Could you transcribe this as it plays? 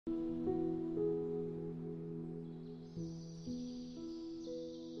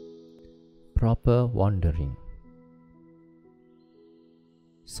Proper wandering.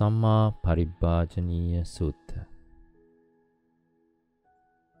 Sammāparibbājanīya Sutta.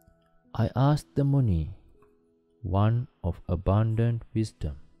 I asked the Muni, one of abundant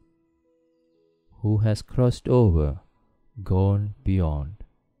wisdom, who has crossed over, gone beyond,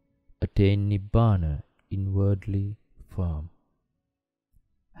 attained Nibbāna inwardly firm,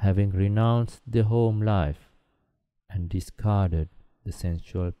 having renounced the home life and discarded the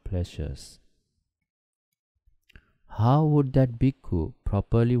sensual pleasures. How would that bhikkhu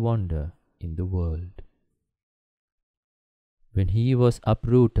properly wander in the world? When he was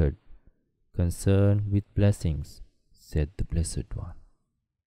uprooted, concerned with blessings, said the Blessed One,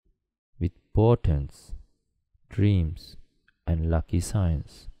 with portents, dreams, and lucky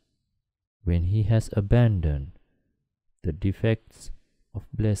signs, when he has abandoned the defects of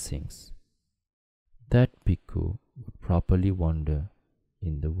blessings, that bhikkhu would properly wander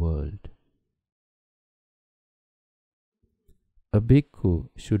in the world. A bhikkhu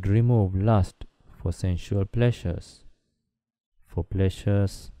should remove lust for sensual pleasures, for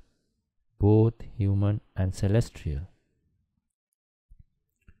pleasures both human and celestial.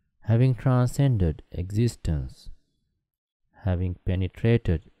 Having transcended existence, having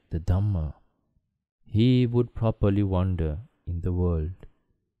penetrated the Dhamma, he would properly wander in the world.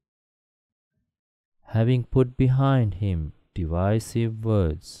 Having put behind him divisive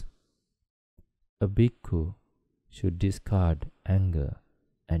words, a bhikkhu should discard anger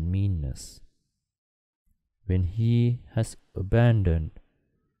and meanness. When he has abandoned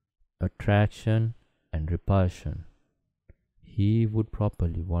attraction and repulsion, he would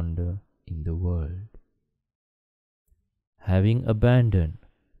properly wander in the world. Having abandoned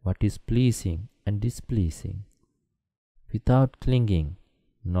what is pleasing and displeasing, without clinging,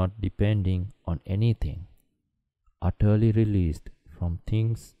 not depending on anything, utterly released from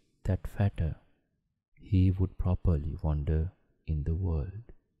things that fetter, he would properly wander in the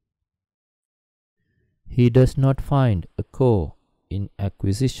world. He does not find a core in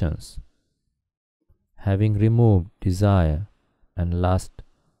acquisitions, having removed desire and lust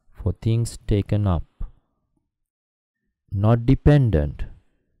for things taken up, not dependent,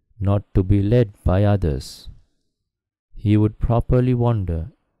 not to be led by others, he would properly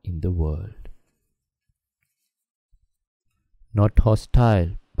wander in the world. Not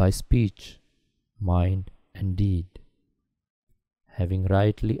hostile by speech, mind, and deed, having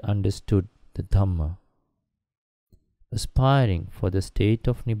rightly understood the Dhamma, aspiring for the state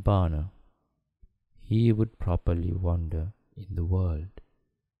of Nibbāna, he would properly wander in the world.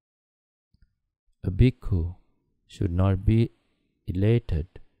 A bhikkhu should not be elated,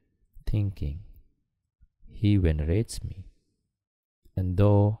 thinking, he venerates me, and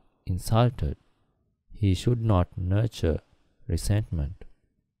though insulted, he should not nurture resentment.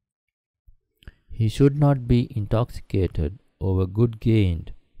 He should not be intoxicated over good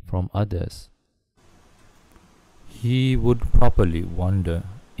gained from others. He would properly wander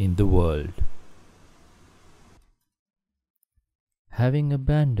in the world. Having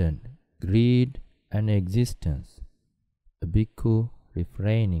abandoned greed and existence, a bhikkhu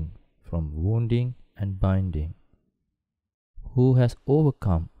refraining from wounding and binding, who has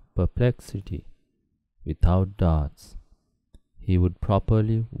overcome perplexity without darts, he would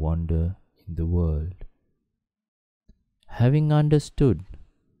properly wander in the world. Having understood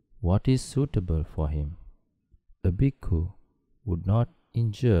what is suitable for him, a bhikkhu would not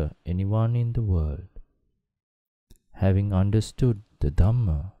injure anyone in the world. Having understood the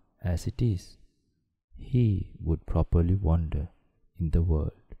Dhamma as it is, he would properly wander in the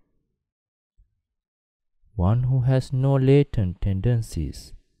world. One who has no latent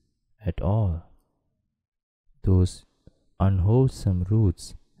tendencies at all, those unwholesome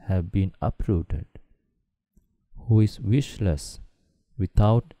roots have been uprooted, who is wishless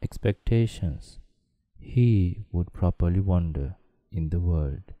without expectations, he would properly wander in the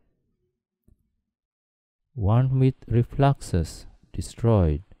world. One with refluxes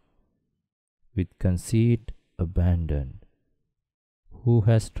destroyed, with conceit abandoned, who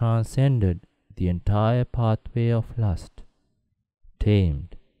has transcended the entire pathway of lust,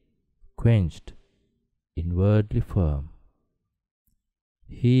 tamed, quenched, inwardly firm,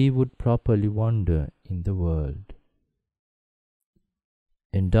 he would properly wander in the world.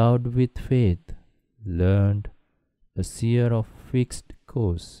 Endowed with faith, learned, a seer of fixed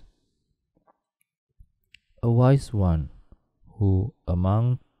course, a wise one who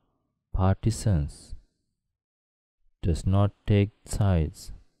among partisans does not take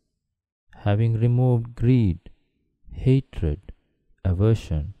sides, having removed greed, hatred,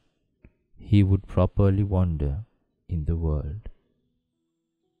 aversion, he would properly wander in the world.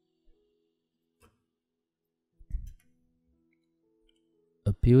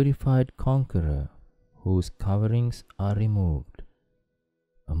 A purified conqueror whose coverings are removed,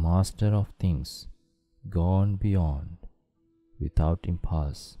 a master of things gone beyond, without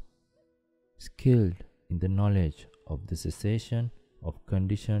impulse, skilled in the knowledge of the cessation of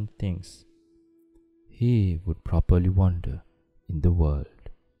conditioned things, he would properly wander in the world.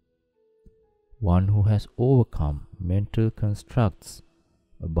 One who has overcome mental constructs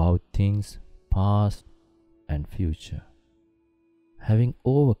about things past and future, having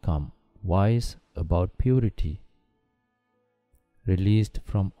overcome wise about purity, released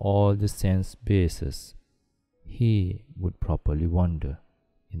from all the sense bases, he would properly wander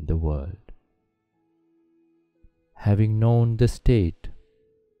in the world. Having known the state,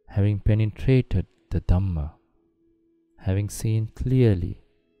 having penetrated the Dhamma, having seen clearly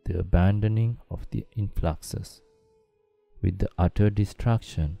the abandoning of the influxes, with the utter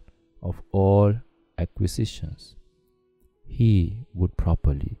destruction of all acquisitions, he would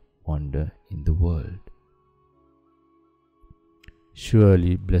properly wander in the world.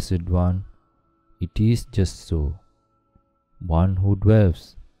 Surely, Blessed One, it is just so. One who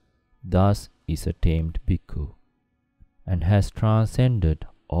dwells thus is a tamed Bhikkhu, and has transcended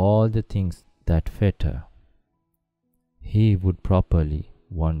all the things that fetter. He would properly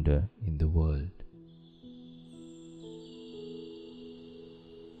wander in the world.